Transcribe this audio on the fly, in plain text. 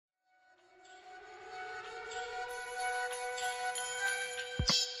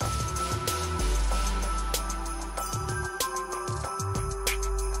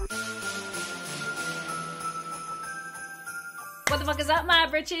fuck is up, my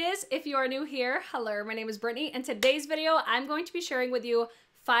britches? If you are new here, hello, my name is Brittany, and today's video I'm going to be sharing with you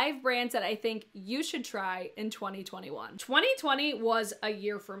 5 brands that I think you should try in 2021. 2020 was a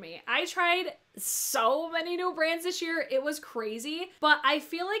year for me. I tried so many new brands this year. It was crazy, but I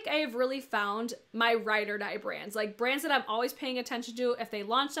feel like I have really found my ride or die brands, like brands that I'm always paying attention to. If they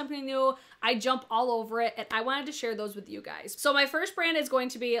launch something new, I jump all over it, and I wanted to share those with you guys. So my first brand is going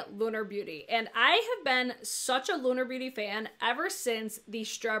to be Lunar Beauty, and I have been such a Lunar Beauty fan ever since the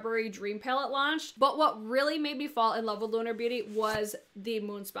Strawberry Dream palette launched, but what really made me fall in love with Lunar Beauty was the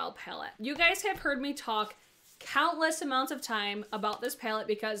Moonspell palette. You guys have heard me talk countless amounts of time about this palette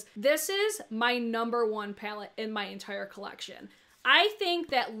because this is my #1 palette in my entire collection. I think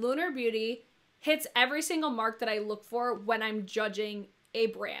that Lunar Beauty hits every single mark that I look for when I'm judging a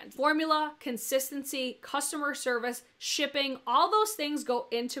brand. Formula, consistency, customer service, shipping, all those things go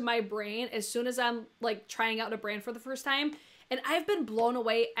into my brain as soon as I'm like trying out a brand for the first time. And I've been blown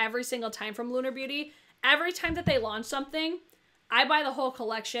away every single time from Lunar Beauty. Every time that they launch something, I buy the whole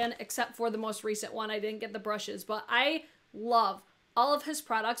collection except for the most recent one. I didn't get the brushes, but I love all of his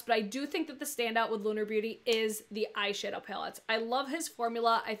products, but I do think that the standout with Lunar Beauty is the eyeshadow palettes. I love his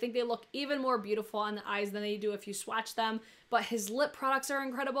formula. I think they look even more beautiful on the eyes than they do if you swatch them, but his lip products are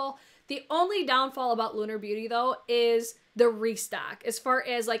incredible. The only downfall about Lunar Beauty though is the restock. As far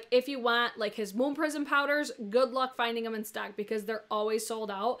as like if you want like his Moon Prism powders, good luck finding them in stock because they're always sold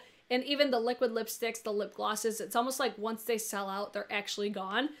out. And even the liquid lipsticks, the lip glosses, it's almost like once they sell out, they're actually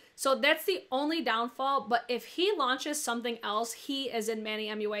gone. So that's the only downfall. But if he launches something else, he is in Manny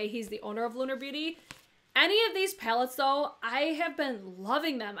MUA. He's the owner of Lunar Beauty. Any of these palettes though, I have been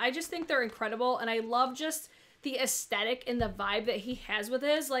loving them. I just think they're incredible. And I love just the aesthetic and the vibe that he has with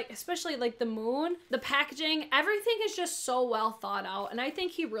his, like especially like the moon, the packaging, everything is just so well thought out. And I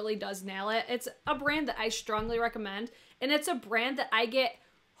think he really does nail it. It's a brand that I strongly recommend. And it's a brand that I get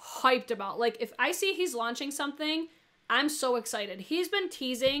hyped about. Like if I see he's launching something, I'm so excited. He's been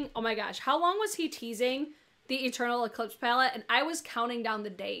teasing, oh my gosh, how long was he teasing the Eternal Eclipse palette? And I was counting down the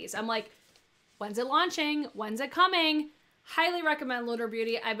days. I'm like, when's it launching? When's it coming? Highly recommend Lunar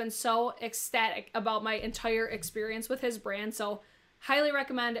Beauty. I've been so ecstatic about my entire experience with his brand, so highly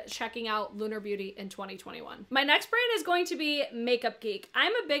recommend checking out Lunar Beauty in 2021. My next brand is going to be Makeup Geek.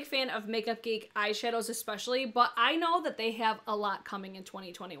 I'm a big fan of Makeup Geek eyeshadows especially, but I know that they have a lot coming in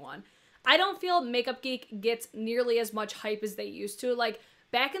 2021. I don't feel Makeup Geek gets nearly as much hype as they used to. Like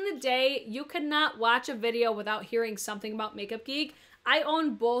back in the day, you could not watch a video without hearing something about Makeup Geek. I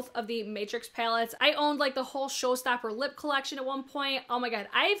owned both of the Matrix palettes. I owned like the whole Showstopper lip collection at one point. Oh my god,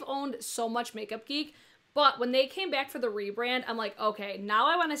 I've owned so much Makeup Geek. But when they came back for the rebrand, I'm like, okay, now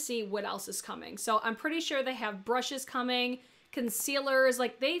I want to see what else is coming. So I'm pretty sure they have brushes coming, concealers,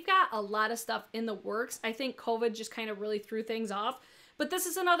 like they've got a lot of stuff in the works. I think COVID just kind of really threw things off. But this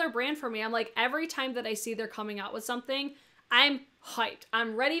is another brand for me. I'm like, every time that I see they're coming out with something, I'm hyped.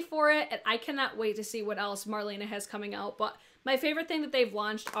 I'm ready for it, and I cannot wait to see what else Marlena has coming out. But my favorite thing that they've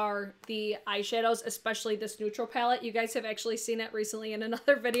launched are the eyeshadows, especially this neutral palette. You guys have actually seen it recently in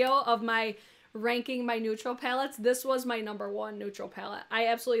another video of my ranking my neutral palettes. This was my #1 neutral palette. I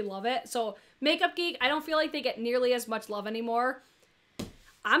absolutely love it. So Makeup Geek, I don't feel like they get nearly as much love anymore.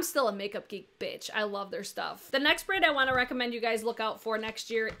 I'm still a Makeup Geek bitch. I love their stuff. The next brand I want to recommend you guys look out for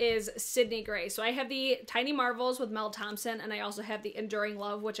next year is Sydney Gray. So I have the Tiny Marvels with Mel Thompson, and I also have the Enduring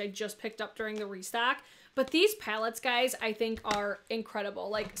Love, which I just picked up during the restock. But these palettes, guys, I think are incredible.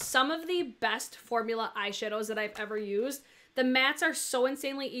 Like some of the best formula eyeshadows that I've ever used. The mattes are so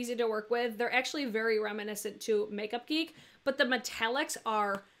insanely easy to work with. They're actually very reminiscent to Makeup Geek, but the metallics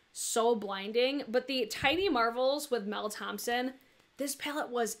are so blinding. But the Tiny Marvels with Mel Thompson, this palette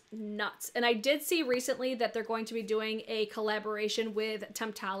was nuts. And I did see recently that they're going to be doing a collaboration with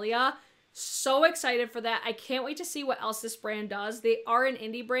Temptalia. So excited for that. I can't wait to see what else this brand does. They are an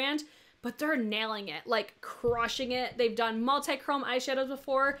indie brand, but they're nailing it, like crushing it. They've done multi-chrome eyeshadows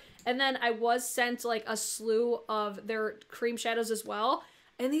before, and then I was sent like a slew of their cream shadows as well,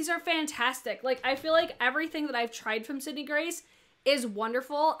 and these are fantastic. Like I feel like everything that I've tried from Sydney Grace is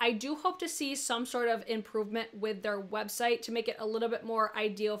wonderful. I do hope to see some sort of improvement with their website to make it a little bit more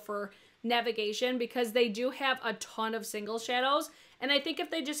ideal for navigation, because they do have a ton of single shadows, and I think if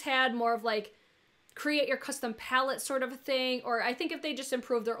they just had more of like create your custom palette sort of a thing, or I think if they just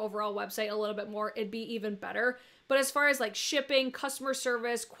improve their overall website a little bit more, it'd be even better. But as far as like shipping, customer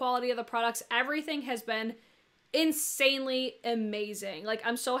service, quality of the products, everything has been insanely amazing. Like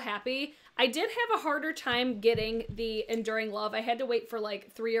I'm so happy. I did have a harder time getting the Enduring Love. I had to wait for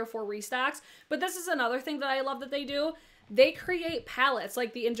like 3 or 4 restocks, but this is another thing that I love that they do. They create palettes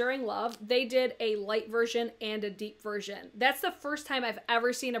like the Enduring Love. They did a light version and a deep version. That's the first time I've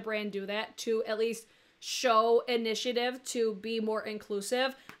ever seen a brand do that, to at least show initiative to be more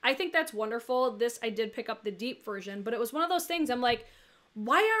inclusive. I think that's wonderful. I did pick up the deep version, but it was one of those things I'm like,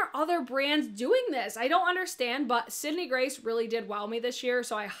 why aren't other brands doing this? I don't understand, but Sydney Grace really did wow me this year,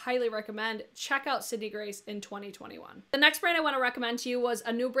 so I highly recommend check out Sydney Grace in 2021. The next brand I want to recommend to you was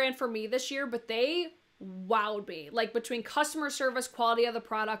a new brand for me this year, but they wowed me. Like, between customer service, quality of the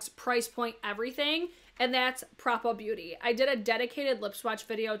products, price point, everything, and that's Propa Beauty. I did a dedicated lip swatch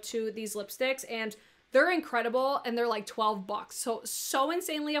video to these lipsticks, and they're incredible, and they're like 12 bucks. So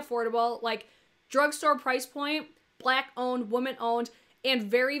insanely affordable, like drugstore price point, Black owned, woman owned, and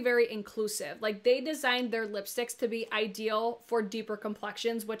very, very inclusive. Like, they designed their lipsticks to be ideal for deeper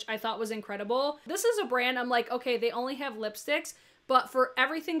complexions, which I thought was incredible. This is a brand I'm like, okay, they only have lipsticks, but for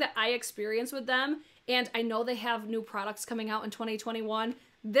everything that I experience with them, and I know they have new products coming out in 2021,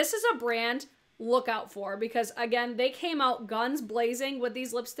 this is a brand look out for, because again, they came out guns blazing with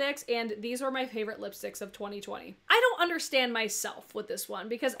these lipsticks, and these were my favorite lipsticks of 2020. I don't understand myself with this one,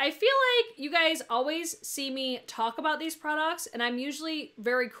 because I feel like you guys always see me talk about these products, and I'm usually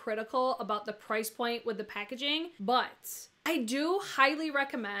very critical about the price point with the packaging, but I do highly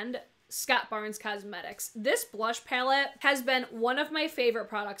recommend Scott Barnes Cosmetics. This blush palette has been one of my favorite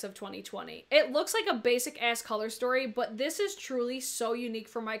products of 2020. It looks like a basic ass color story, but this is truly so unique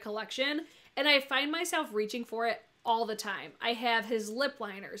for my collection, and I find myself reaching for it all the time. I have his lip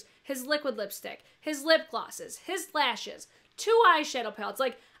liners, his liquid lipstick, his lip glosses, his lashes, 2 eyeshadow palettes.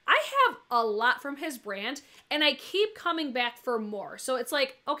 Like, I have a lot from his brand, and I keep coming back for more. So it's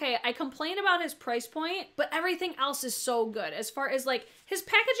like, okay, I complain about his price point, but everything else is so good. As far as like, his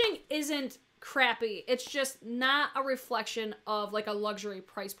packaging isn't crappy. It's just not a reflection of like a luxury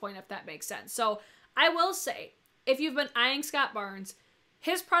price point, if that makes sense. So I will say, if you've been eyeing Scott Barnes,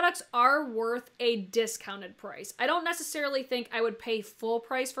 his products are worth a discounted price. I don't necessarily think I would pay full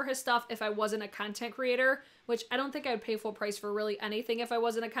price for his stuff if I wasn't a content creator, which I don't think I would pay full price for really anything if I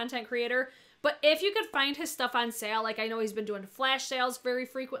wasn't a content creator. But if you could find his stuff on sale, like I know he's been doing flash sales very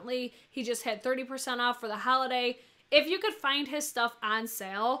frequently. He just had 30% off for the holiday. If you could find his stuff on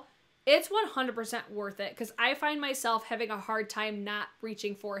sale, it's 100% worth it, because I find myself having a hard time not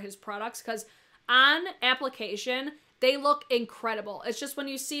reaching for his products, because on application, they look incredible. It's just when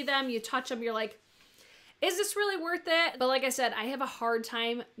you see them, you touch them, you're like, is this really worth it? But like I said, I have a hard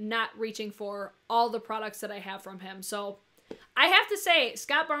time not reaching for all the products that I have from him. So I have to say,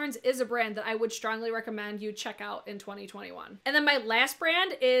 Scott Barnes is a brand that I would strongly recommend you check out in 2021. And then my last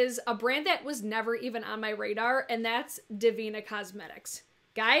brand is a brand that was never even on my radar, and that's Divina Cosmetics.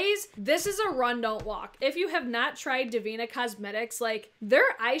 Guys, this is a run, don't walk. If you have not tried Divina Cosmetics, like,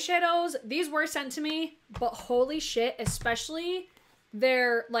 their eyeshadows, these were sent to me, but holy shit, especially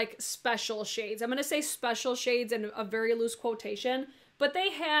their like special shades. I'm gonna say special shades in a very loose quotation, but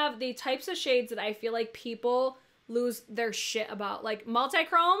they have the types of shades that I feel like people lose their shit about. Like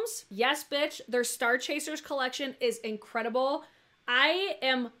multi-chromes, yes bitch. Their Star Chasers collection is incredible. I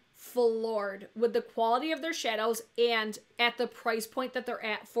am floored with the quality of their shadows and at the price point that they're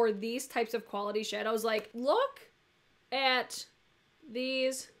at for these types of quality shadows. Like, look at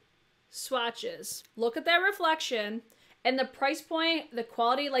these swatches. Look at that reflection and the price point, the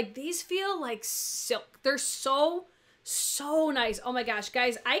quality. Like, these feel like silk. They're so nice. Oh my gosh,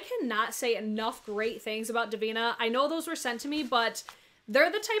 guys, I cannot say enough great things about Divina. I know those were sent to me, but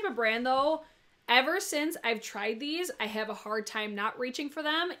they're the type of brand though, ever since I've tried these, I have a hard time not reaching for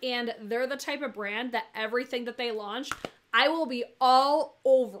them, and they're the type of brand that everything that they launch, I will be all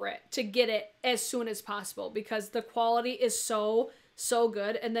over it to get it as soon as possible, because the quality is so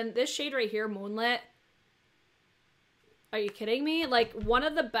good. And then this shade right here, Moonlit, are you kidding me? Like, one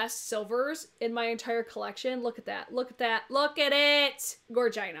of the best silvers in my entire collection. Look at that. Look at that. Look at it.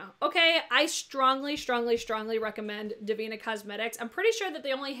 Gorgina. Okay, I strongly recommend Divina Cosmetics. I'm pretty sure that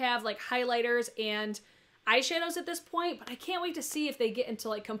they only have like highlighters and eyeshadows at this point, but I can't wait to see if they get into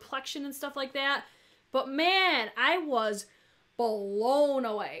like complexion and stuff like that. But man, I was blown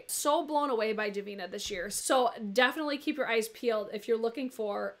away. So blown away by Divina this year. So definitely keep your eyes peeled if you're looking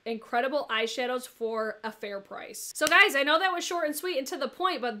for incredible eyeshadows for a fair price. So guys, I know that was short and sweet and to the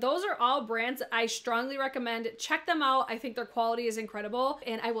point, but those are all brands that I strongly recommend. Check them out. I think their quality is incredible,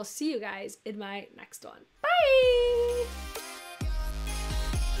 and I will see you guys in my next one. Bye!